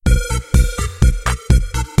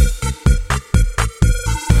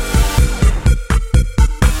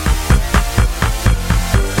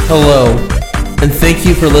Hello, and thank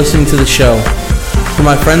you for listening to the show, where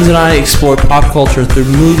my friends and I explore pop culture through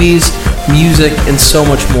movies, music, and so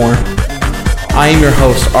much more. I am your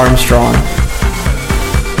host, Armstrong,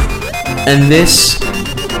 and this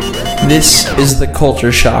is the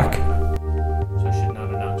Culture Shock. So I should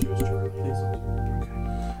not announce you as Charlie, please.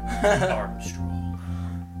 Okay. Armstrong.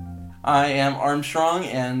 I am Armstrong,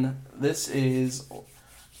 and this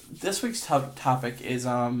week's topic is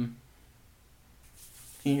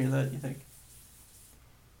Can you hear that? You think?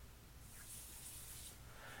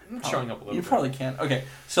 I'm showing up a little You bit. probably can. Okay,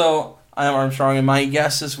 so I am Armstrong, and my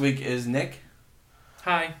guest this week is Nick.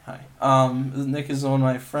 Hi. Hi. Nick is one of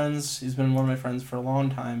my friends. He's been one of my friends for a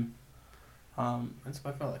long time. It's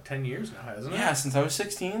about like 10 years now, hasn't it? Yeah, since I was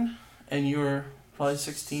 16, and you were probably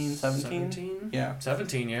 16, 17? 17? Yeah.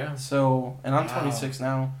 17, yeah. So, and I'm Wow. 26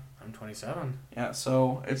 now. I'm 27. Yeah,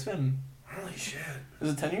 so it's been, Holy shit.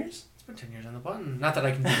 is it 10 years? It's been 10 years on the button. Not that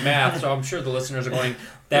I can do math, so I'm sure the listeners are going,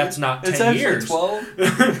 that's not 10 It's actually years. 12.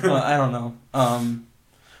 Well, I don't know.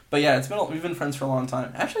 But yeah, we've been friends for a long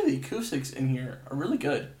time. Actually, the acoustics in here are really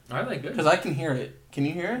good. Are they good? Because I can hear it. Can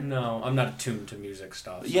you hear it? No, I'm not attuned to music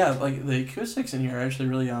stuff. Yeah, like the acoustics in here are actually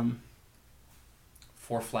really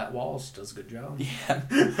 4 flat walls does a good job. Yeah.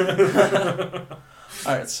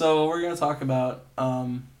 All right, so we're gonna talk about.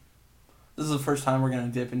 This is the first time we're gonna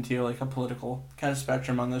dip into like a political kind of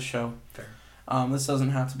spectrum on this show. Fair. This doesn't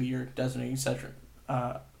have to be your designating section.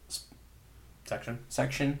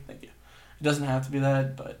 Section. Thank you. It doesn't have to be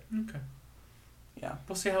that, but Okay. yeah,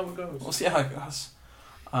 We'll see how it goes. we'll see how it goes.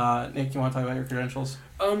 Nick, you want to talk about your credentials?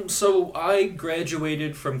 So I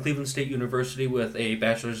graduated from Cleveland State University with a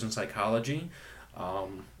bachelor's in psychology.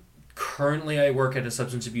 Currently, I work at a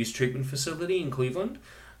substance abuse treatment facility in Cleveland.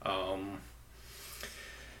 I'm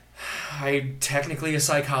technically a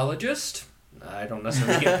psychologist. I don't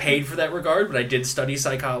necessarily get paid for that regard, but I did study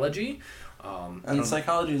psychology. And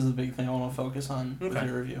psychology is the big thing I want to focus on with Okay.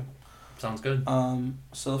 your review. Sounds good.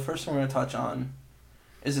 So the first thing we're going to touch on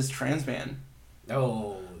is this trans ban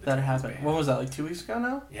Oh, that happened. ban. What was that, like 2 weeks ago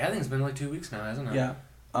now? Yeah, I think it's been like 2 weeks now, hasn't it? Yeah.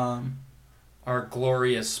 Our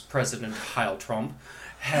glorious President Heil Trump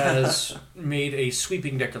has made a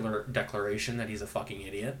sweeping declaration that he's a fucking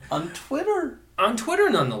idiot. On Twitter. On Twitter,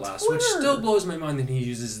 nonetheless, which Twitter. still blows my mind that he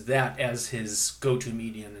uses that as his go-to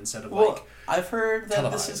medium instead of, Well, like... I've heard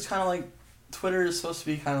that this is televised. kind of like, Twitter is supposed to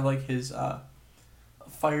be kind of like his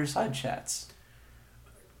fireside chats.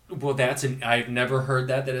 Well, I've never heard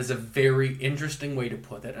that. That is a very interesting way to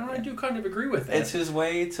put it, and I do kind of agree with that. It's his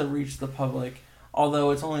way to reach the public,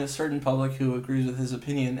 although it's only a certain public who agrees with his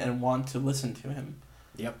opinion and want to listen to him.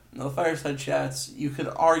 Yep. Now, the fireside chats, you could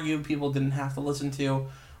argue people didn't have to listen to,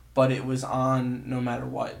 but it was on no matter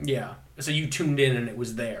what. Yeah. So you tuned in and it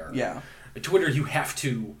was there. Yeah. Twitter, you have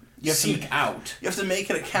to seek out. You have to make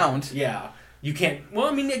an account. Yeah. You can't... Well,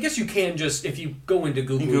 I mean, I guess you can just... If you go into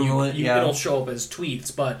Google, Yeah. it'll show up as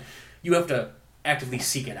tweets, but you have to actively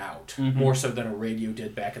seek it out, Mhm. more so than a radio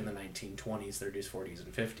did back in the 1920s, 30s, 40s,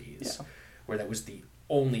 and 50s, Yeah. where that was the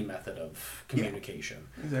only method of communication.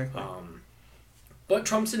 Exactly. But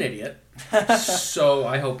Trump's an idiot, so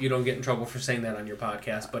I hope you don't get in trouble for saying that on your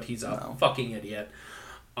podcast, but he's a fucking idiot.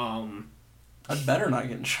 I'd better not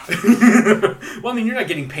get in trouble. Well, I mean, you're not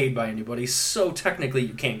getting paid by anybody, so technically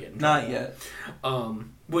you can't get in trouble. Not yet.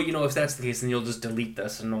 Well, if that's the case, then you'll just delete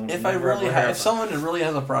this and no one will If someone really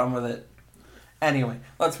has a problem with it. Anyway,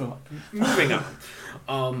 let's move on. Moving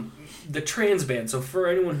on. The trans ban. So for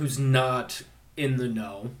anyone who's not in the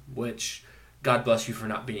know, which God bless you for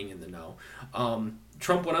not being in the know,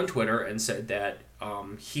 Trump went on Twitter and said that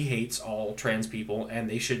he hates all trans people and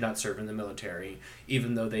they should not serve in the military,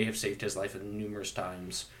 even though they have saved his life numerous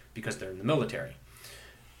times because they're in the military.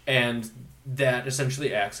 And that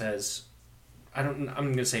essentially acts as, I'm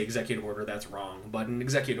going to say executive order, that's wrong, but an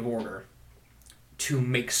executive order to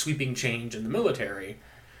make sweeping change in the military.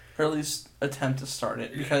 Or at least attempt to start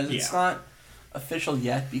it, because it's not official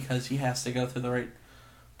yet, because he has to go through the right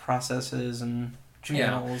processes and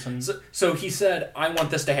channels. And So he said, I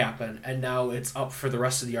want this to happen, and now it's up for the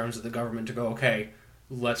rest of the arms of the government to go, okay,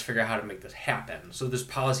 let's figure out how to make this happen. So there's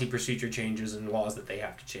policy procedure changes and laws that they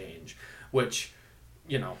have to change, which,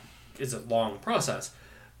 is a long process.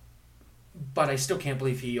 But I still can't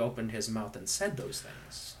believe he opened his mouth and said those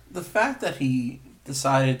things. The fact that he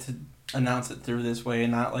decided to announce it through this way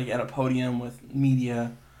and not like at a podium with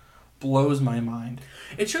media blows my mind.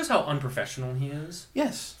 It shows how unprofessional he is.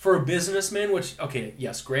 Yes. For a businessman, which, okay,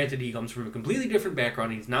 yes, granted he comes from a completely different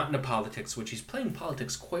background. He's not into politics, which he's playing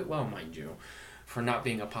politics quite well, mind you, for not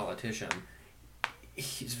being a politician.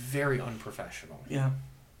 He's very unprofessional. Yeah.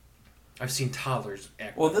 I've seen toddlers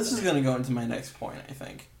act Well, like this that. is going to go into my next point, I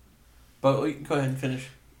think. But go ahead and finish.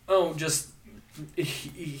 Oh, just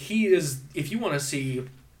he is. If you want to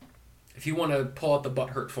pull out the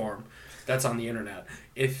butthurt form, that's on the internet.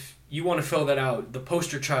 If you want to fill that out, the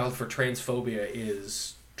poster child for transphobia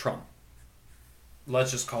is Trump.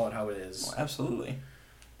 Let's just call it how it is. Well, absolutely.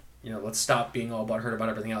 Let's stop being all butthurt about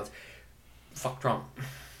everything else. Fuck Trump.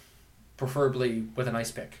 Preferably with an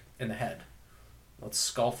ice pick in the head. Let's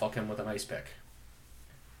skull fuck him with an ice pick.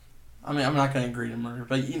 I mean, I'm not going to agree to murder,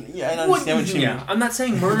 but I understand what you mean. Yeah, I'm not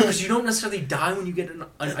saying murder because you don't necessarily die when you get an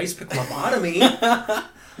ice pick lobotomy.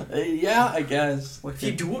 Yeah, I guess. If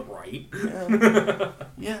you do it right.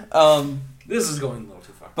 Yeah. This is going a little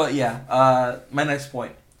too far. But yeah, my next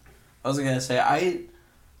point. I was going to say, I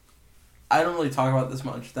don't really talk about this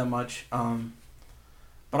that much,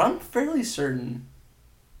 but I'm fairly certain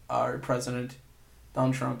our president,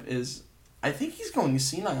 Donald Trump, I think he's going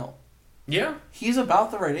senile. Yeah. He's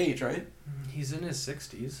about the right age, right? He's in his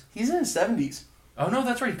 60s. He's in his 70s. Oh, no,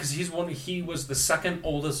 that's right, because he was the second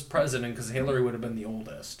oldest president, because Hillary would have been the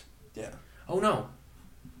oldest. Yeah. Oh, no.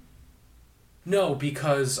 No,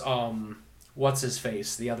 because,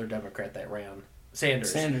 what's-his-face, the other Democrat that ran?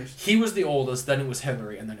 Sanders. He was the oldest, then it was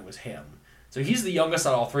Hillary, and then it was him. So he's the youngest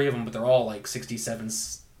out of all three of them, but they're all like 67,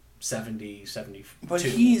 70, 72. But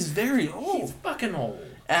he's very old. He's fucking old.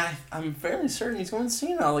 And I'm fairly certain he's going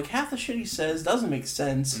senile. Like, half the shit he says doesn't make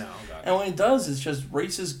sense. No, God. And when he does, it's just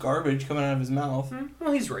racist garbage coming out of his mouth.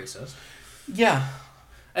 Well, he's racist. Yeah.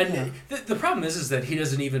 And the problem is that he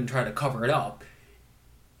doesn't even try to cover it up.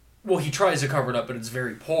 Well, he tries to cover it up, but it's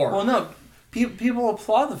very poor. Well, no. People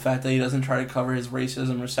applaud the fact that he doesn't try to cover his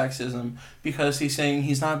racism or sexism because he's saying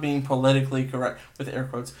he's not being politically correct, with air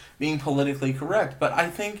quotes, being politically correct. But I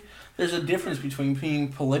think there's a difference between being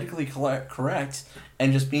politically correct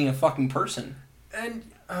and just being a fucking person. And,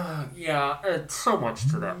 so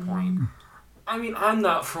much to that point. I mean, I'm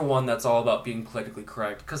not for one that's all about being politically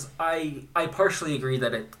correct, because I partially agree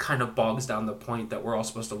that it kind of bogs down the point that we're all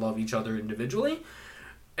supposed to love each other individually,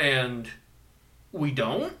 and we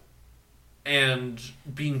don't. And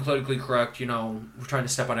being politically correct, we're trying to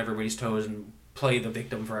step on everybody's toes and play the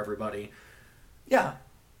victim for everybody. Yeah.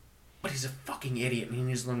 But he's a fucking idiot and he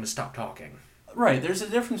needs to learn to stop talking. Right, there's a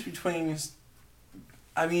difference between...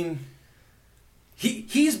 I mean...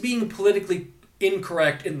 He's being politically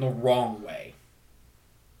incorrect in the wrong way.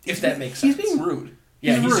 If that makes sense. He's being rude.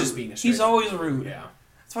 Yeah, he's rude. Just being a straight. He's always rude. Yeah.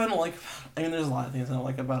 That's why I don't like... I mean, there's a lot of things I don't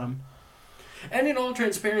like about him. And in all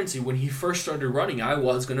transparency, when he first started running, I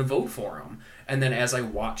was going to vote for him. And then as I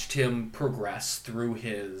watched him progress through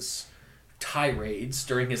his tirades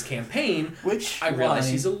during his campaign, I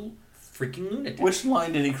realized he's a freaking lunatic. Which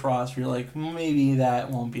line did he cross where you're like, maybe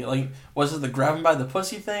that won't be... Like, was it the grab him by the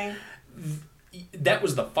pussy thing? That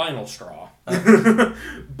was the final straw.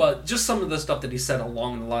 But just some of the stuff that he said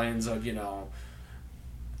along the lines of, I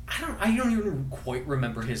don't even quite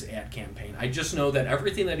remember his ad campaign. I just know that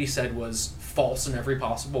everything that he said was false in every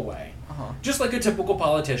possible way. Uh-huh. Just like a typical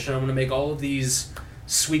politician, I'm going to make all of these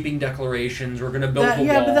sweeping declarations. We're going to build the wall.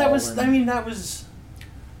 Yeah, but that was... that was...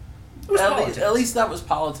 It was politics. At least that was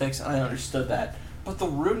politics, and I understood that. But the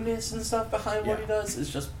rudeness and stuff behind what he does is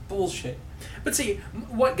just bullshit. But see,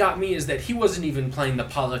 what got me is that he wasn't even playing the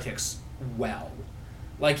politics well.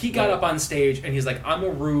 Like, he got up on stage, and he's like, I'm a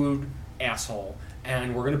rude asshole.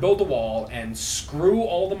 And we're going to build a wall and screw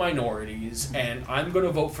all the minorities, and I'm going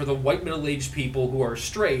to vote for the white middle-aged people who are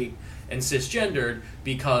straight and cisgendered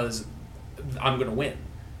because I'm going to win.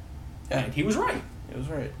 Yeah. And he was right. He was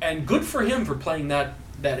right. And good for him for playing that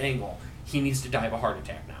angle. He needs to die of a heart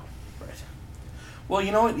attack now. Right. Well,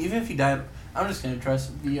 you know what? Even if he died, I'm just going to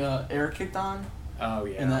address the air kicked on. Oh,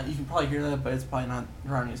 yeah. And that you can probably hear that, but it's probably not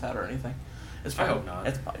around his head or anything. I hope not.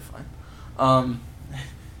 It's probably fine.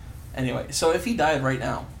 Anyway, so if he died right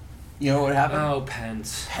now, you know what would happen? Oh,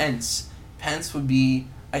 Pence. Pence would be,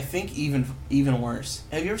 I think, even worse.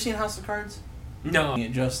 Have you ever seen House of Cards? No.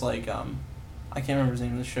 Just like, I can't remember his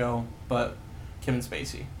name in the show, but Kevin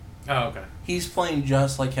Spacey. Oh, okay. He's playing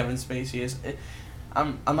just like Kevin Spacey.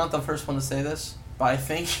 I'm not the first one to say this, but I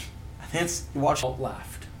think it's... Watch Alt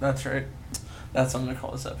left. That's right. That's what I'm going to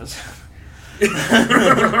call this episode.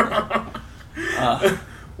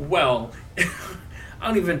 Well... I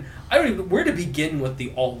don't even where to begin with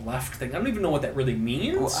the alt-left thing. I don't even know what that really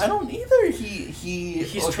means. Well, I don't either.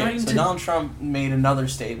 He's trying to... Donald Trump made another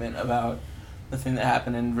statement about the thing that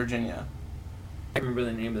happened in Virginia. I can't remember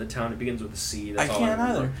the name of the town. It begins with a C. That's I can't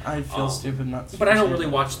either. I feel stupid not to. But I don't really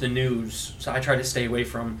watch the news, so I try to stay away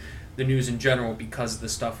from the news in general because the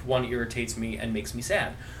stuff, one, irritates me and makes me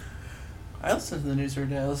sad. I listen to the news every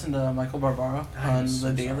day. I listen to Michael Barbaro on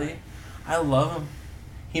The Daily. I love him.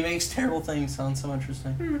 He makes terrible things sound so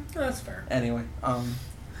interesting. That's fair. Anyway,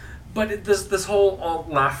 But this whole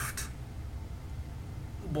alt-left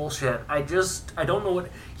bullshit, I don't know what...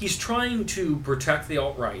 He's trying to protect the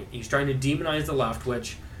alt-right. He's trying to demonize the left,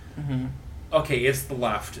 which... Mm-hmm. Okay, it's the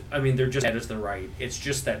left. I mean, they're just as bad as the right. It's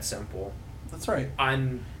just that simple. That's right.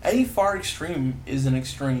 I'm... Any far extreme is an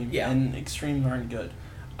extreme, Yeah. and extremes aren't good.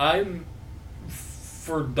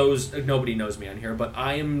 For those... Nobody knows me on here, but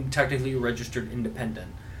I am technically a registered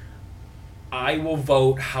independent. I will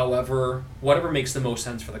vote whatever makes the most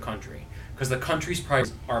sense for the country. Because the country's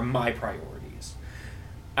priorities are my priorities.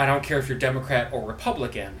 I don't care if you're Democrat or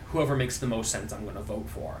Republican. Whoever makes the most sense, I'm going to vote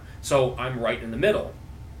for. So I'm right in the middle.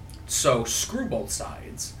 So screw both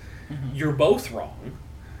sides. Mm-hmm. You're both wrong.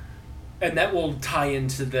 And that will tie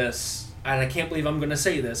into this, and I can't believe I'm going to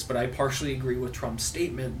say this, but I partially agree with Trump's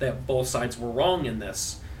statement that both sides were wrong in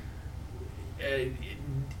this. It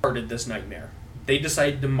started this nightmare. They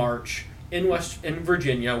decided to march in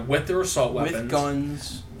Virginia with their assault weapons. With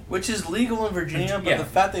guns, which is legal in Virginia, but Yeah. the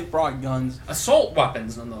fact they brought guns... Assault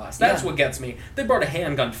weapons, nonetheless. That's Yeah. what gets me. They brought a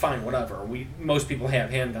handgun, fine, whatever. Most people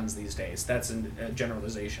have handguns these days. That's a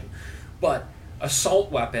generalization. But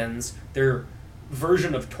assault weapons, they're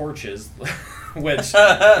version of torches, which,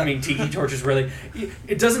 I mean, tiki torches really...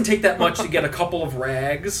 It doesn't take that much to get a couple of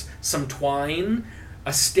rags, some twine,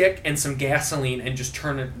 a stick, and some gasoline, and just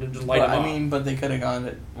turn it and just light them up. But they could have gone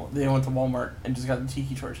it. They went to Walmart and just got the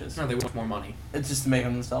tiki torches. No, they want more money. It's just to make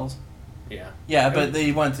them themselves. Yeah. Yeah, but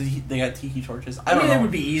they got tiki torches. I I don't mean, know. it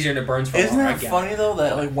would be easier and it burns for Isn't longer, I that get funny it. though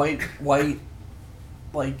that like white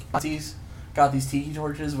like Nazis got these tiki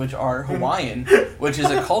torches, which are Hawaiian, which is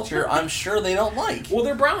a culture I'm sure they don't like. Well,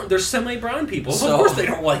 they're brown. They're semi-brown people, so So- of course they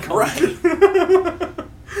don't like them. Right.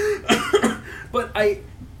 But I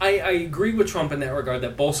agree with Trump in that regard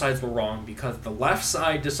that both sides were wrong because the left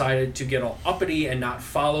side decided to get all uppity and not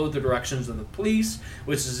follow the directions of the police,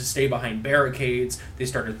 which is to stay behind barricades. They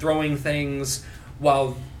started throwing things,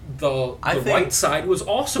 while the right side was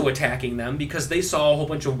also attacking them because they saw a whole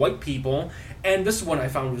bunch of white people, and this is one I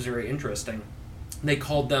found was very interesting. They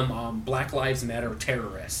called them Black Lives Matter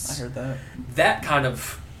terrorists. I heard that.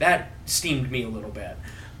 That steamed me a little bit.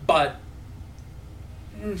 But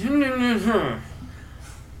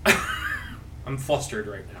I'm flustered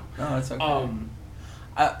right now. No, it's okay.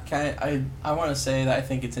 I want to say that I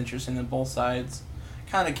think it's interesting that both sides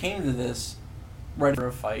kind of came to this ready for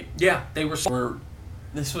a fight. Yeah, they were.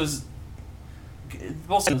 This was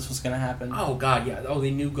both sides. This was going to happen. Oh God, yeah. Oh,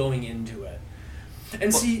 they knew going into it.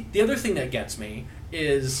 And see, the other thing that gets me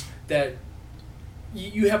is that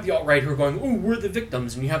you have the alt-right who are going, "Oh, we're the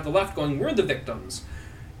victims," and you have the left going, "We're the victims."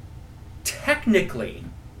 Technically,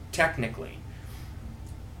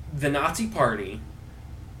 the Nazi Party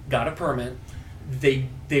got a permit. They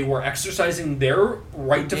were exercising their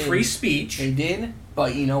right to free speech. They did,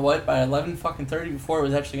 but you know what? By 11:30, before it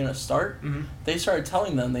was actually going to start, they started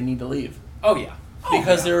telling them they need to leave. Oh yeah,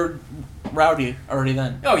 because they were rowdy already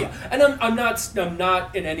then. Oh yeah, and I'm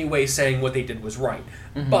not in any way saying what they did was right,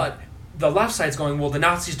 but the left side's going, well, the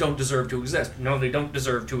Nazis don't deserve to exist. No, they don't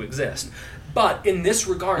deserve to exist. But in this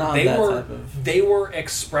regard, they were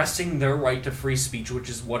expressing their right to free speech, which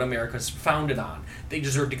is what America's founded on. They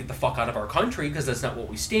deserve to get the fuck out of our country because that's not what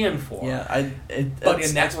we stand for. Yeah, but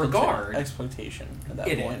in that regard, exploitation at that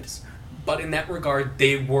point. It is. But in that regard,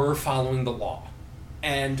 they were following the law,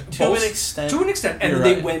 and to an extent, and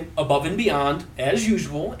they went above and beyond as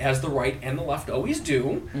usual, as the right and the left always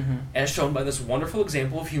do, as shown by this wonderful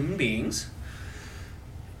example of human beings.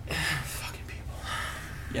 Fucking people.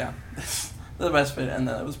 Yeah. The best bit, and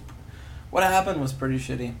then it was what happened was pretty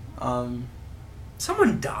shitty.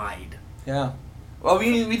 Someone died. Yeah. Well,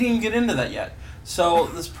 we didn't even get into that yet. So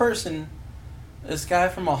this guy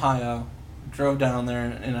from Ohio, drove down there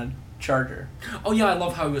in a Charger. Oh yeah, I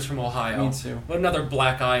love how he was from Ohio. Me too. What another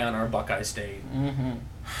black eye on our Buckeye State.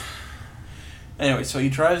 Anyway, so he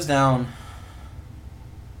drives down.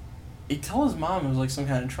 He told his mom it was like some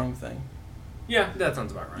kind of Trump thing. Yeah, that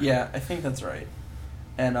sounds about right. Yeah, I think that's right.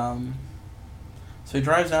 And so he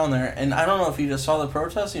drives down there, and I don't know if he just saw the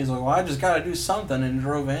protest, and he's like, well, I just gotta do something, and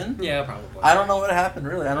drove in. Yeah, probably. I don't know what happened,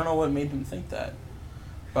 really. I don't know what made him think that.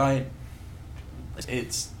 But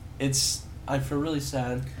I feel really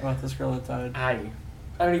sad about this girl that died.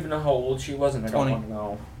 I don't even know how old she was, and I 20. don't want to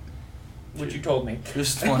know. What you told me.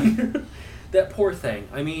 Just 20. That poor thing.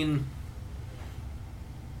 I mean,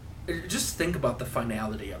 just think about the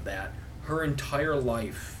finality of that. Her entire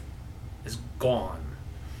life is gone.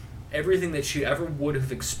 Everything that she ever would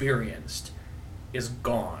have experienced is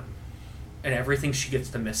gone. And everything she gets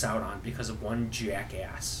to miss out on because of one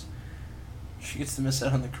jackass. She gets to miss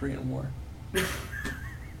out on the Korean War.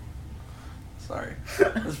 Sorry.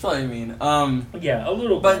 That's probably mean. Yeah, a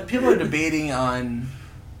little But people are debating on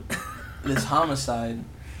this homicide,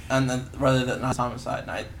 and then rather than not homicide.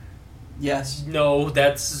 And yes. No,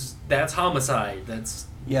 that's homicide. That's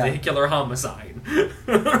vehicular homicide.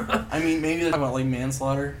 I mean, maybe they're talking about like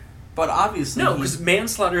manslaughter, but obviously no, because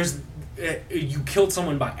manslaughter is you killed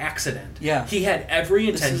someone by accident. Yeah, he had every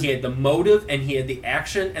intent. He had the motive, and he had the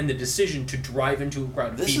action and the decision to drive into a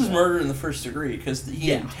crowd of people. This is murder in the first degree because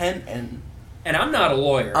he had intent and. And I'm not a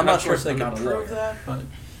lawyer. I'm not sure if they can prove that, but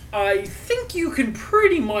I think you can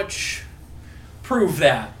pretty much prove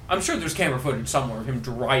that. I'm sure there's camera footage somewhere of him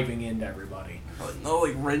driving into everybody. But no,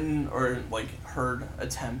 like written or like heard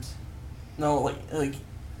attempt. No, like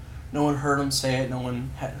no one heard him say it. No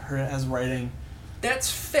one had heard it as writing.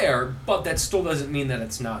 That's fair, but that still doesn't mean that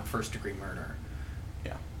it's not first-degree murder.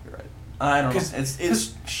 Yeah, you're right. I don't know.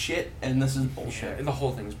 It's shit, and this is bullshit. Yeah, the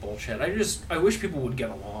whole thing's bullshit. I wish people would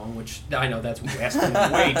get along, which I know that's asking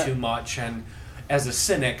way too much, and as a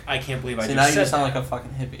cynic, I can't believe I just said that. See, now you sound like a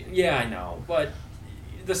fucking hippie. Yeah, I know, but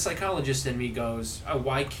the psychologist in me goes,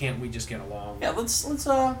 why can't we just get along? Yeah, let's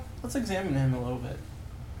examine him a little bit.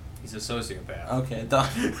 He's a sociopath. Okay, done.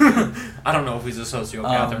 I don't know if he's a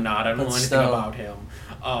sociopath or not. I don't know anything about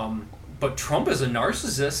him. But Trump is a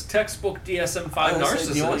narcissist, textbook DSM-5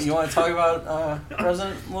 narcissist. You want to talk about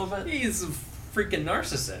President a little bit? He's a freaking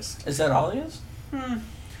narcissist. Is that all he is?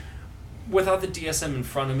 Without the DSM in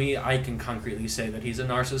front of me, I can concretely say that he's a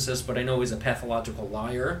narcissist, but I know he's a pathological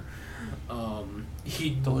liar.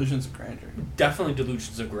 Delusions of grandeur. Definitely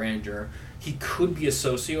delusions of grandeur. He could be a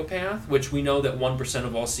sociopath, which we know that 1%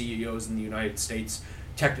 of all CEOs in the United States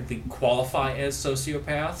technically qualify as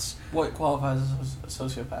sociopaths. What qualifies as a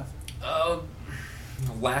sociopath?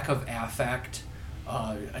 Lack of affect,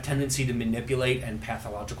 a tendency to manipulate, and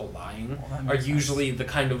pathological lying are usually the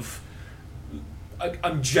kind of...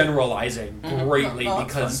 I'm generalizing greatly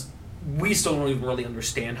because we still don't even really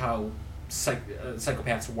understand how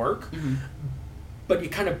psychopaths work. Mm-hmm. But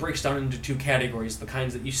it kind of breaks down into two categories: the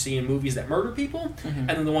kinds that you see in movies that murder people, and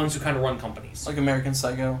then the ones who kind of run companies. Like American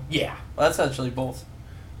Psycho? Yeah. Well, that's actually both.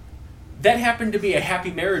 That happened to be a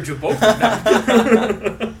happy marriage of both of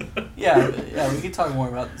them. yeah, we could talk more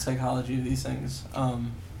about the psychology of these things.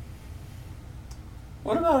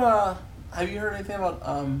 What about, have you heard anything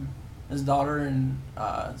about his daughter and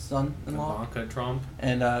son-in-law? Ivanka Trump.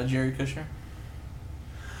 And Jared Kushner?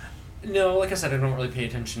 No, like I said, I don't really pay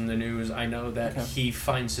attention to the news. I know that he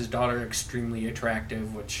finds his daughter extremely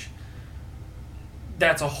attractive, which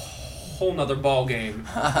that's a whole nother ball game.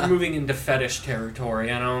 We're moving into fetish territory,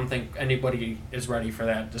 and I don't think anybody is ready for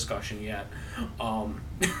that discussion yet. I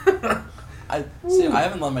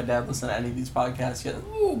haven't let my dad listen to any of these podcasts yet.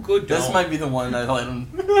 Oh, good. This might be the one I let him.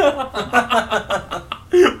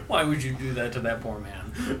 Why would you do that to that poor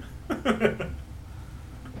man?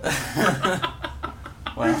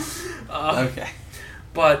 Well, okay.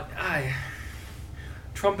 But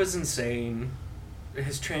Trump is insane.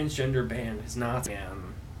 His transgender ban, his Nazi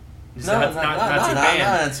ban. Not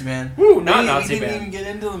Nazi ban. Ooh, not Nazi ban. We didn't even get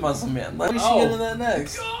into the Muslim ban. We should get into that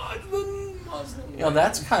next. God, the Muslim ban.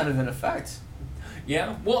 That's kind of in effect.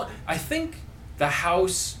 Yeah, well, I think the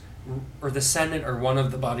House or the Senate or one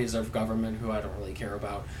of the bodies of government, who I don't really care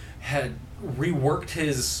about, had reworked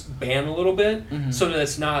his ban a little bit so that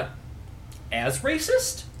it's not as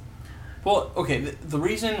racist. Well, okay, the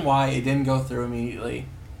reason why it didn't go through immediately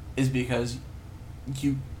is because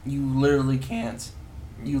you literally can't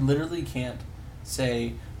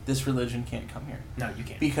say this religion can't come here. No, you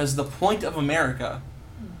can't. Because the point of America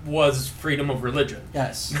was freedom of religion.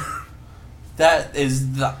 Yes. That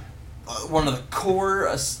is the one of the core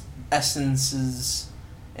essences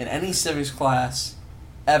in any civics class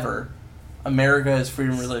ever. America is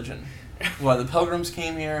freedom of religion. Why the Pilgrims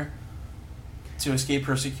came here to escape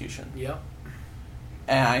persecution. Yep.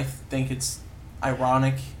 And I think it's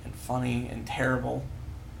ironic and funny and terrible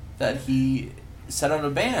that he set out a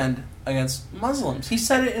ban against Muslims. He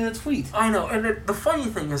said it in a tweet. I know, and the funny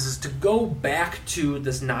thing is to go back to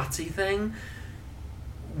this Nazi thing,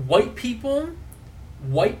 white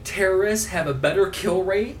terrorists have a better kill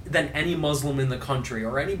rate than any Muslim in the country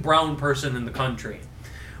or any brown person in the country.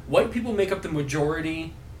 White people make up the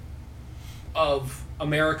majority of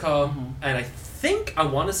America, and I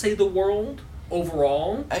want to say the world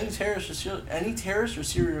overall. Any terrorist or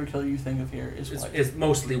serial killer you think of here is white. Is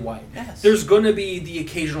mostly white. Yes. There's going to be the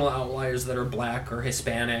occasional outliers that are black or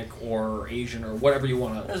Hispanic or Asian or whatever you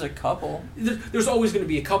want to. There's a couple. There's always going to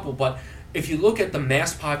be a couple, but if you look at the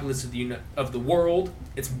mass populace of the world,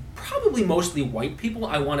 it's probably mostly white people.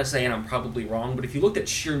 I want to say, and I'm probably wrong, but if you looked at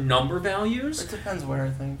sheer number values, it depends where I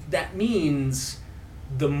think. That means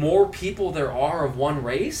the more people there are of one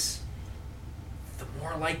race, the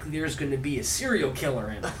more likely there's going to be a serial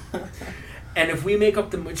killer in it. And if we make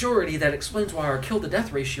up the majority, that explains why our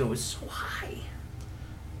kill-to-death ratio is so high.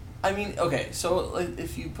 I mean, okay, so like,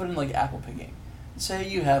 if you put in like apple picking, say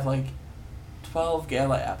you have like 12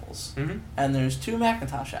 Gala apples, Mm-hmm. and there's 2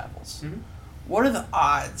 Macintosh apples. Mm-hmm. What are the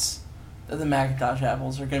odds that the Macintosh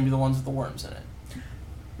apples are going to be the ones with the worms in it?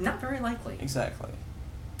 Not very likely. Exactly.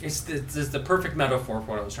 It's the perfect metaphor for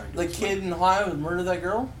what I was trying to The explain. kid in Ohio who murdered that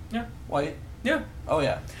girl? Yeah. White? Yeah. Oh,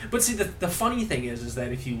 yeah. But see, the funny thing is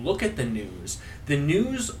that if you look at the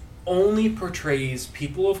news only portrays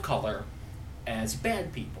people of color as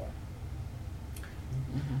bad people.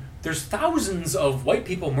 Mm-hmm. There's thousands of white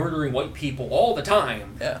people murdering white people all the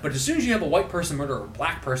time. Yeah. But as soon as you have a white person murder a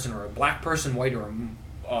black person, or a black person white, or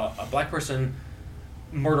a black person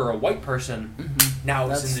murder a white person, Mm-hmm.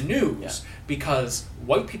 now it's That's- in the news. yeah. Because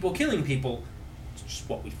white people killing people is just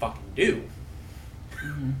what we fucking do.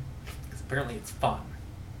 Mm-hmm. Because apparently it's fun.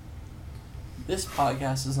 This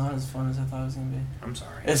podcast is not as fun as I thought it was going to be. I'm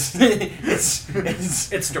sorry. It's It's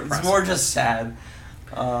depressing. It's more just sad.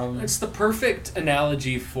 It's the perfect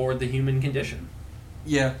analogy for the human condition.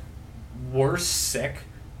 Yeah. We're sick,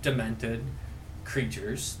 demented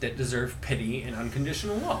creatures that deserve pity and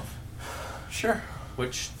unconditional love, Sure.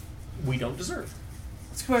 which we don't deserve.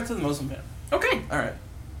 Let's go back to the Muslim ban. Okay. All right.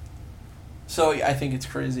 So I think it's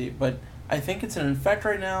crazy, but I think it's an effect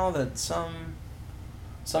right now that some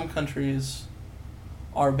countries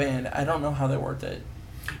are banned. I don't know how they worked it.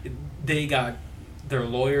 They got, their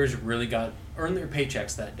lawyers really earned their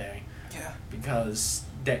paychecks that day Yeah. because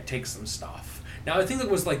that takes some stuff. Now I think it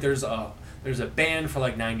was like there's a ban for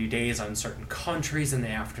like 90 days on certain countries, and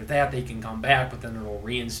then after that they can come back, but then it'll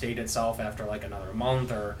reinstate itself after like another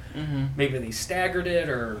month, or Mm-hmm. maybe they staggered it,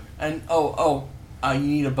 or And you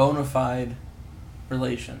need a bona fide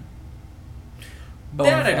relation.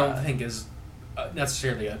 that I don't think is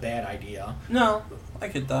necessarily a bad idea. No, I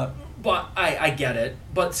get that. But I get it.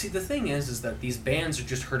 But see, the thing is that these bans are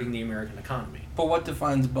just hurting the American economy. But what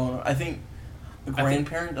defines bona? I think a I think-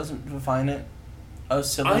 grandparent doesn't define it. A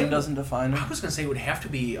sibling doesn't define it. I was gonna say it would have to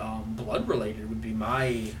be blood related. Would be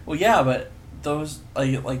my Well, yeah, but those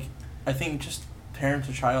like I think just parent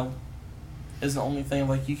to child is the only thing.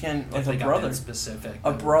 Like you can if like they a got brother. that specific.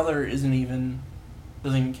 A brother doesn't even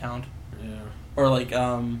count. Yeah. Or like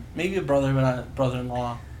maybe a brother but not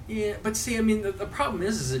brother-in-law. Yeah, but see, I mean, the problem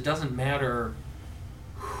is it doesn't matter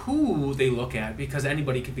who they look at, because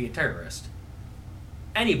anybody can be a terrorist.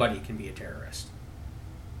 Anybody can be a terrorist.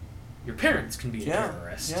 Your parents can be a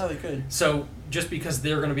terrorist. Yeah, they could. So just because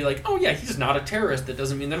they're going to be like, oh yeah, he's not a terrorist, that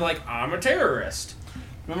doesn't mean they're like, I'm a terrorist.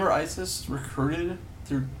 Remember ISIS recruited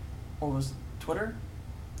through what was it, Twitter?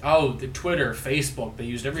 Oh, the Twitter, Facebook, they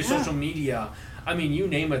used every Yeah. social media. I mean, you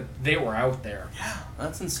name it, they were out there. Yeah,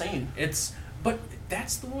 that's insane. But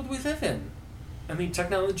that's the world we live in. I mean,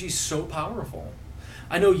 technology's so powerful.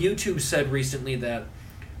 I know YouTube said recently that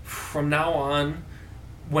from now on,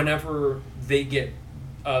 whenever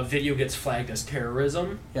a video gets flagged as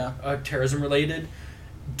terrorism, Yeah. terrorism related,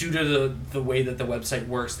 due to the way that the website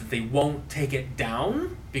works, that they won't take it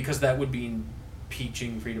down, because that would be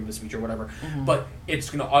impeaching freedom of speech or whatever. Mhm. But it's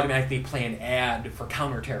going to automatically play an ad for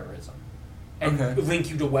counterterrorism and Okay.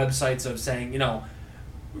 link you to websites of saying,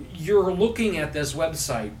 you're looking at this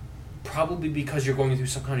website probably because you're going through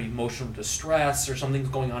some kind of emotional distress or something's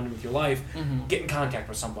going on with your life. Mhm. Get in contact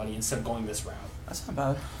with somebody instead of going this route. That's not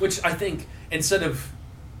bad. Which I think, instead of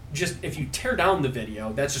just, if you tear down the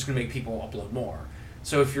video, that's just going to make people upload more.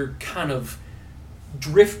 So if you're kind of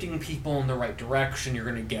drifting people in the right direction, you're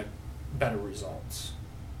going to get better results,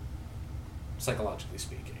 psychologically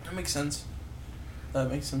speaking. That makes sense. That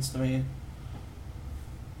makes sense to me.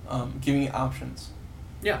 Giving options.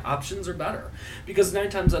 Yeah, options are better. Because 9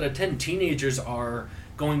 times out of 10, teenagers are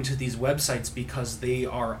going to these websites because they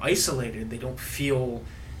are isolated. They don't feel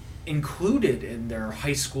included in their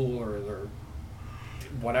high school or their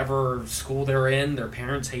whatever school they're in. Their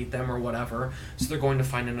parents hate them or whatever. So they're going to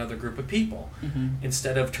find another group of people. Mm-hmm.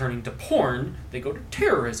 Instead of turning to porn, they go to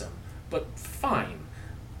terrorism. But fine.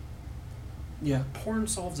 Yeah. Porn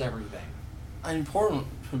solves everything. I mean, porn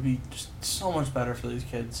would be just so much better for these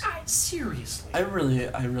kids. Seriously. I really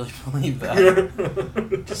believe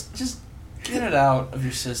that. just get it out of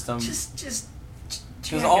your system. Just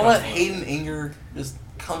Because all that hate and anger just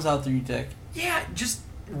comes out through your dick. Yeah, just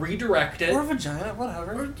redirect it. Or vagina,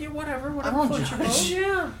 whatever. Or yeah, whatever I won't floats your judge. boat.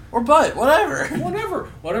 Yeah. Or butt, whatever.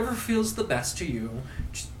 Whatever feels the best to you.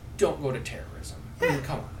 Just don't go to terrorism. I mean,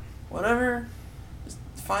 come on. Whatever. Just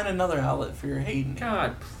find another outlet for your hate and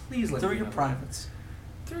God, please let through me your know. privates.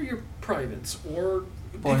 Through your privates, or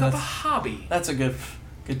Boy, Pick up a hobby. That's a good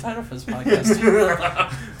title for this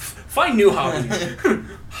podcast. Find new hobbies.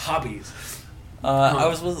 Hobbies. I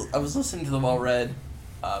was listening to the Well Read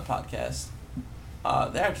podcast.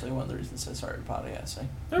 They're actually one of the reasons I started podcasting.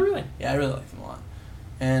 Oh, really? Yeah, I really like them a lot.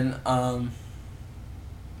 And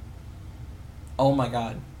oh my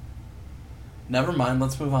god. Never mind.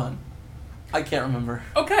 Let's move on. I can't remember.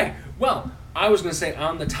 Okay. Well, I was going to say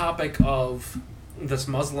on the topic of this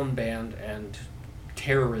Muslim ban and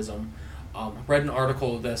terrorism, read an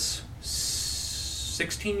article of this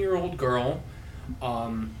 16-year-old girl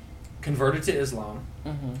converted to Islam.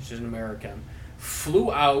 Mm-hmm. She's an American.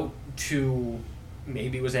 Flew out to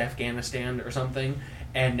maybe it was Afghanistan or something,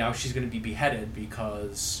 and now she's going to be beheaded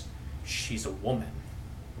because she's a woman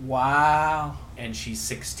Wow. and she's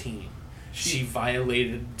 16. She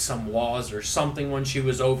violated some laws or something when she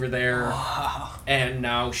was over there, Wow. and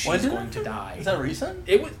now When she's did going that to happen? die. Is that recent?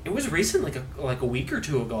 It was recent, like a week or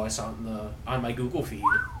two ago. I saw it on my Google feed.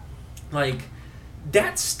 Like,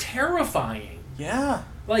 that's terrifying. Yeah.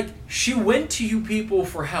 Like, she went to you people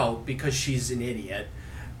for help because she's an idiot,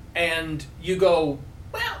 and you go,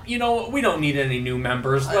 well, we don't need any new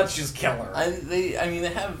members. Let's just kill her. They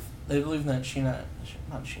believe in that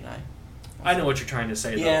not Sinai. I know what you're trying to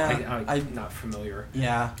say, though. Yeah, I'm not familiar.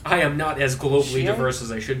 Yeah. I am not as globally Shiite? diverse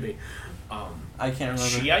as I should be. I can't remember.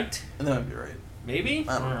 Shiite? That might be right. Maybe?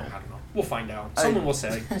 I don't know. We'll find out. Someone will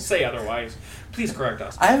say otherwise. Please correct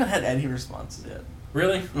us. I haven't had any responses yet.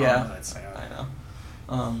 Really? Yeah. Oh, that's sad. I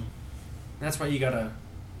know. That's why you gotta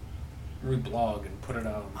reblog and put it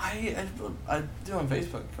out. I do on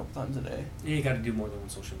Facebook a couple times a day. Yeah, you gotta do more than one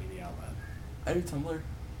social media outlet. I do Tumblr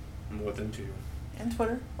More than two. and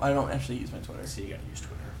Twitter. Well, I don't actually use my Twitter. So you gotta use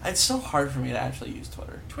Twitter. It's so hard for me to actually use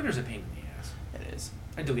Twitter. Twitter's a pain in the ass. It is.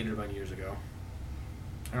 I deleted mine years ago.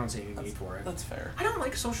 I don't see any need for it. That's fair. I don't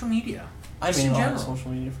like social media. I Just made in a lot general. of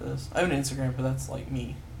social media for this. I have an Instagram, but that's like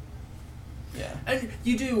me. Yeah. And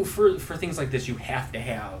you do, for things like this, you have to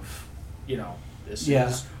have, this Yeah.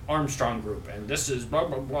 is Armstrong Group, and this is blah,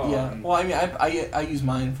 blah, blah. Yeah. and- Well, I mean, I use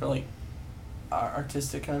mine for like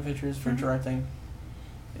artistic kind of pictures for Mhm. directing.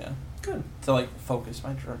 Yeah. Good. To like focus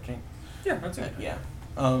my directing. Yeah, that's it. Yeah.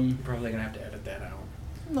 You're probably going to have to edit that out.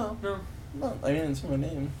 No. No. I mean, it's my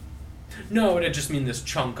name. No, it'd just mean this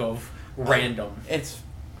chunk of random.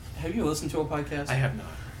 Have you listened to a podcast? I have not.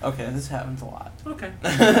 Okay, this happens a lot. Okay.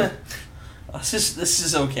 This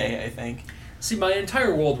is okay, I think. See, my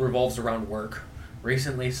entire world revolves around work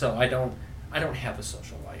recently, so I don't have a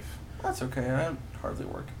social life. That's okay. I hardly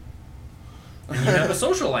work. And you have a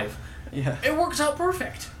social life. Yeah. It works out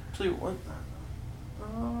perfect. Actually, what?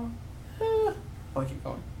 I'll keep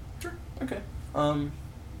going. Sure. Okay.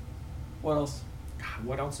 What else? God,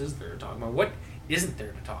 what else is there to talk about? What isn't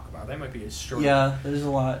there to talk about? That might be a short. Yeah, there's a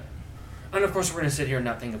lot. And of course, we're going to sit here and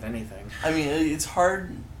not think of anything. I mean, it's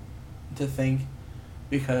hard to think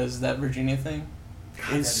because that Virginia thing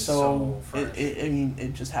God, that is is so. fresh.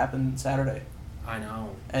 It just happened Saturday, I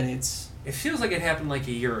know. and it's. It feels like it happened like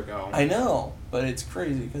a year ago. I know, but it's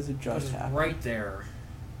crazy because it It just was happened. right there.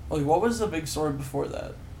 Like, what was the big story before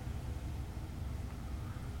that?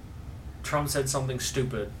 Trump said something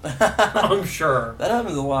stupid. I'm sure. That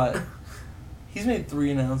happens a lot. He's made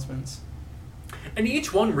 3 announcements. And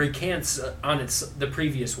each one recants on the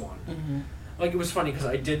previous one. Mm-hmm. Like, it was funny because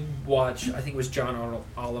I did watch, I think it was John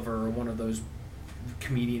Oliver, or one of those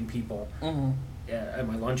comedian people, Mm-hmm. at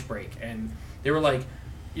my lunch break. And they were like,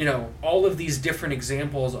 all of these different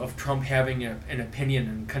examples of Trump having an opinion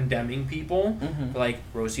and condemning people. Mm-hmm. Like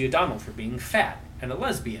Rosie O'Donnell for being fat and a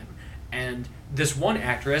lesbian. And this one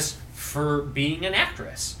actress for being an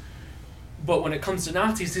actress. But when it comes to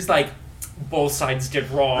Nazis, he's like, both sides did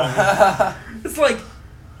wrong. It's like,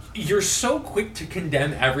 you're so quick to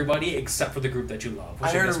condemn everybody except for the group that you love. Which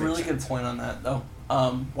I heard guess a makes really good sense. point on that, though.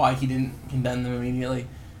 Why he didn't condemn them immediately,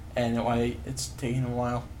 and why it's taken him a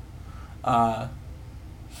while.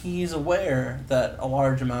 He's aware that a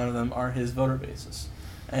large amount of them are his voter bases,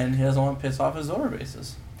 and he doesn't want to piss off his voter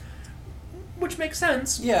bases. Which makes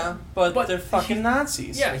sense. Yeah, but they're fucking he-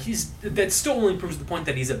 Nazis. Yeah, that still only proves the point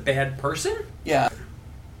that he's a bad person. Yeah.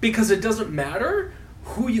 Because it doesn't matter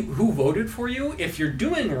who voted for you. If you're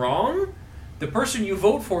doing wrong, the person you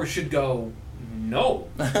vote for should go, no,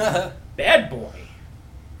 bad boy,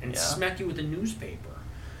 and Yeah. smack you with a newspaper.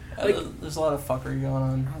 Like, There's a lot of fuckery going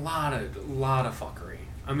on. a lot of fuckery.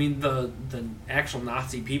 I mean, the actual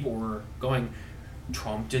Nazi people were going,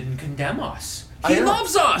 Trump didn't condemn us. He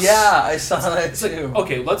loves us. Yeah, I saw that It's like, too.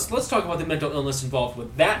 okay, let's talk about the mental illness involved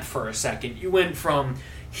with that for a second. You went from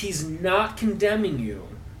he's not condemning you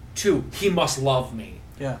to he must love me.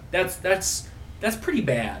 Yeah. That's pretty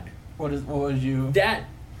bad. What would you...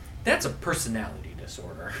 That's a personality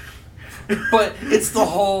disorder. But it's the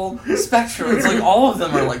whole spectrum. It's like all of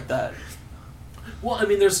them are like that. Well, I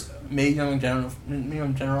mean, there's... Maybe I'm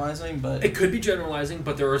generalizing, but... It could be generalizing,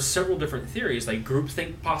 but there are several different theories, like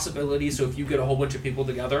groupthink possibilities. So if you get a whole bunch of people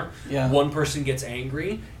together, one person gets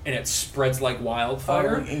angry, and it spreads like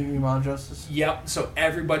wildfire. Like angry mob justice? Yep, so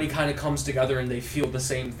everybody kind of comes together and they feel the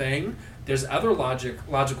same thing. There's other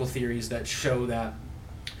logical theories that show that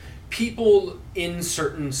people in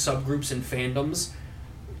certain subgroups and fandoms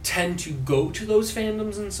tend to go to those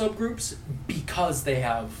fandoms and subgroups because they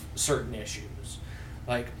have certain issues.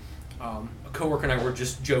 Like, a coworker and I were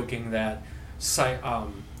just joking that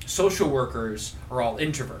social workers are all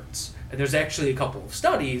introverts. And there's actually a couple of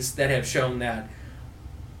studies that have shown that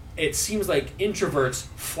it seems like introverts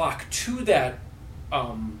flock to that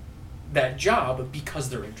job because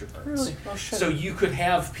they're introverts. Really? Oh, shit. So you could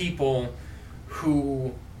have people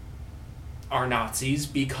who are Nazis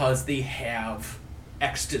because they have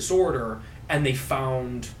X disorder, and they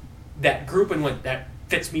found that group and went, that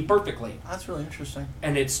fits me perfectly. That's really interesting.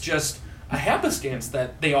 And it's just a happenstance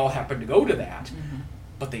that they all happen to go to that,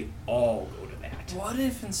 but they all go to that. What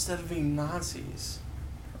if instead of being Nazis,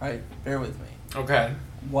 right, bear with me, Okay.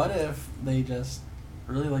 what if they just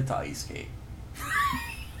really like to ice skate?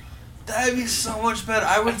 That'd be so much better.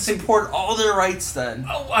 I would support all their rights then.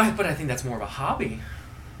 But I think that's more of a hobby.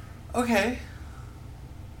 Okay.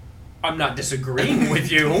 I'm not disagreeing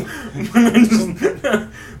with you.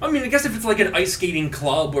 I mean, I guess if it's like an ice skating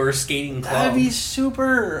club or a skating club. That'd be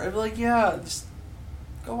super. I'd be like, yeah, just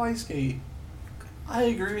go ice skate. I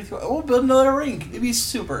agree with you. We'll build another rink. It'd be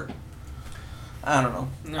super. I don't know.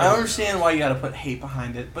 No. I understand why you gotta put hate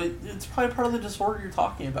behind it, but it's probably part of the disorder you're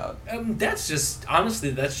talking about. That's just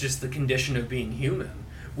the condition of being human.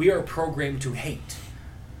 We are programmed to hate.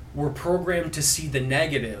 We're programmed to see the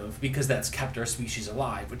negative because that's kept our species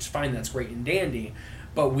alive, which is fine, that's great and dandy,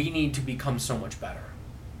 but we need to become so much better.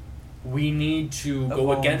 We need to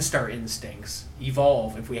go against our instincts,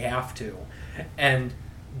 evolve if we have to, and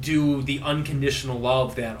do the unconditional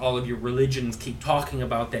love that all of your religions keep talking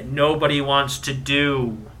about that nobody wants to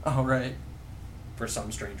do. Oh, right. For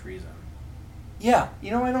some strange reason. Yeah.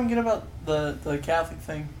 You know what I don't get about the Catholic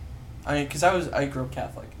thing? I mean, because I grew up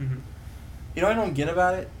Catholic. Mm-hmm. You know what I don't get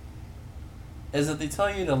about it? Is that they tell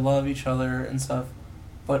you to love each other and stuff,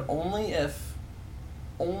 but only if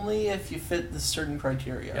you fit this certain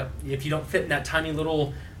criteria. Yep. If you don't fit in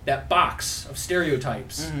that box of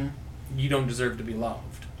stereotypes, you don't deserve to be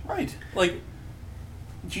loved. Right. Like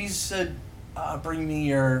Jesus said, bring me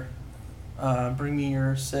your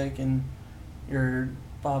sick and your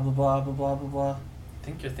blah blah blah blah blah blah blah. I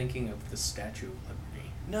think you're thinking of the Statue of Liberty.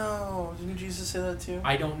 No, didn't Jesus say that too?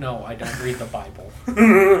 I don't know. I don't read the Bible.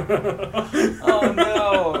 Oh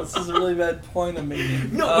no, this is a really bad point I'm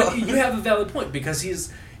making. No, but you have a valid point because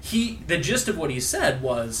the gist of what he said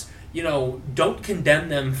was, don't condemn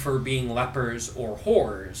them for being lepers or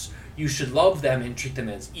whores. You should love them and treat them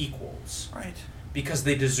as equals. Right. Because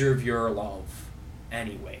they deserve your love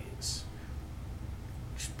anyways.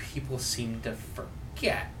 Which people seem to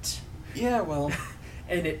forget. Yeah, well.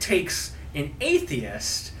 And it takes an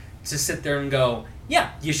atheist to sit there and go,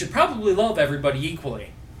 yeah, you should probably love everybody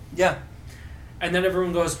equally. Yeah. And then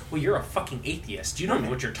everyone goes, well, you're a fucking atheist. You don't know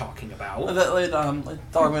what you're talking about. That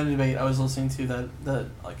Dogma Debate I was listening to that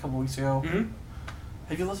a couple weeks ago. Mm-hmm.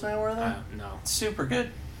 Have you listened to anywhere of that? No. It's super good.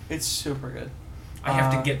 It's super good. I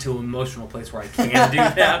have to get to an emotional place where I can do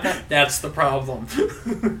that. That's the problem.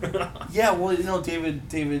 Yeah, well,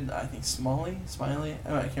 David, I think Smiley.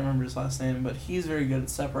 I can't remember his last name, but he's very good at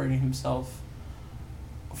separating himself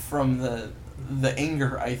from the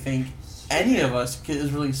anger. I think any of us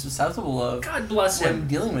is really susceptible of. God bless him. When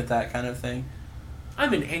dealing with that kind of thing.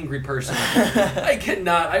 I'm an angry person.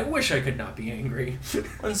 I wish I could not be angry.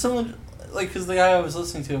 When someone, because the guy I was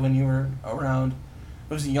listening to when you were around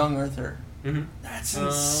was young Arthur. Mm-hmm. That's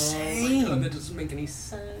insane. Oh my God, that doesn't make any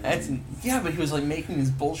sense. But he was making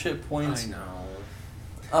these bullshit points. I know.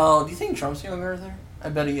 Oh, do you think Trump's young Earther? I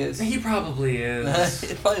bet he is. He probably is.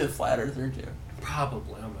 It's probably the flat Earther too.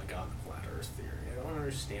 Probably. Oh my God, the flat Earth theory. I don't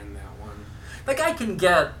understand that one. I can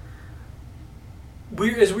get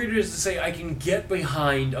weird as to say, I can get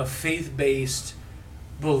behind a faith-based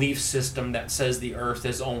belief system that says the Earth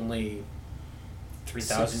is only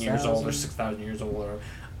 3,000 years old or 6,000 years old. Or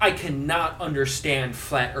I cannot understand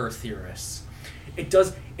flat Earth theorists.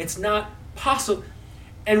 It's not possible.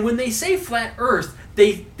 And when they say flat Earth,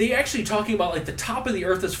 they actually talking about the top of the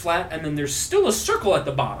Earth is flat, and then there's still a circle at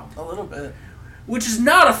the bottom. A little bit. Which is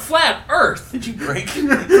not a flat Earth. Did you break?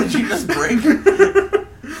 Did you just break?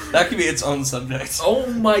 That could be its own subject. Oh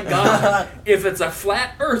my god. If it's a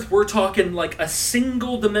flat Earth, we're talking like a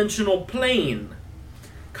single-dimensional plane.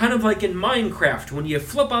 Kind of like in Minecraft, when you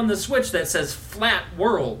flip on the switch that says flat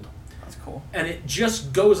world. That's cool. And it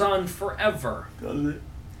just goes on forever. Does it?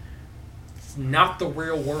 It's not the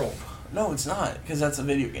real world. No, it's not, because that's a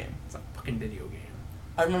video game. It's a fucking video game.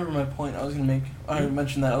 I remember my point I was going to make. I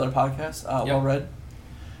mentioned that other podcast, Well Read.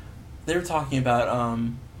 They were talking about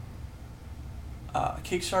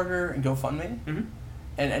Kickstarter and GoFundMe, Mm-hmm.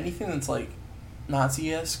 and anything that's like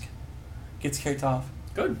Nazi-esque gets kicked off.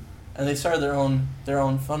 Good. And they started their own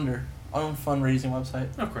fundraising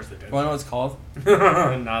website. Of course they did. Do I know what it's called?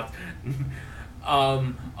 Not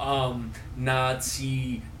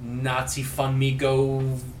Nazi Fund Me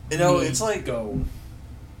Go. It's like Go.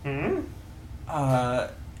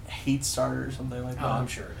 Hate Starter or something like that. Oh, I'm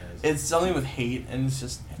sure it is. It's something with hate, and it's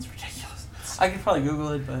ridiculous. I could probably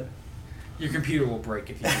Google it, but Your computer will break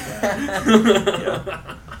if you do that.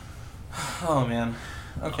 yeah. Oh man.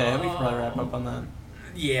 Okay, we can probably wrap up on that.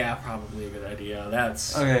 Yeah, probably a good idea.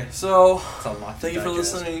 That's Okay, so a lot to thank you for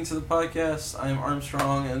digest. listening to the podcast. I'm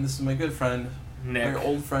Armstrong, and this is my good friend, Nick. very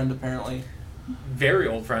old friend apparently. Very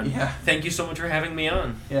old friend. Yeah. Thank you so much for having me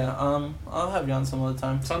on. Yeah. I'll have you on some other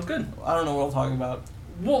time. Sounds good. I don't know what we'll talk about.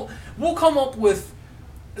 We'll come up with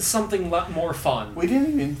something more fun. We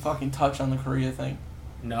didn't even fucking touch on the Korea thing.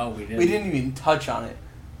 No, we didn't. We didn't even touch on it.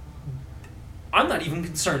 I'm not even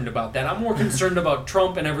concerned about that. I'm more concerned about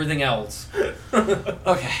Trump and everything else.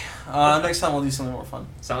 Okay. Next time we'll do something more fun.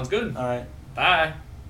 Sounds good. All right. Bye.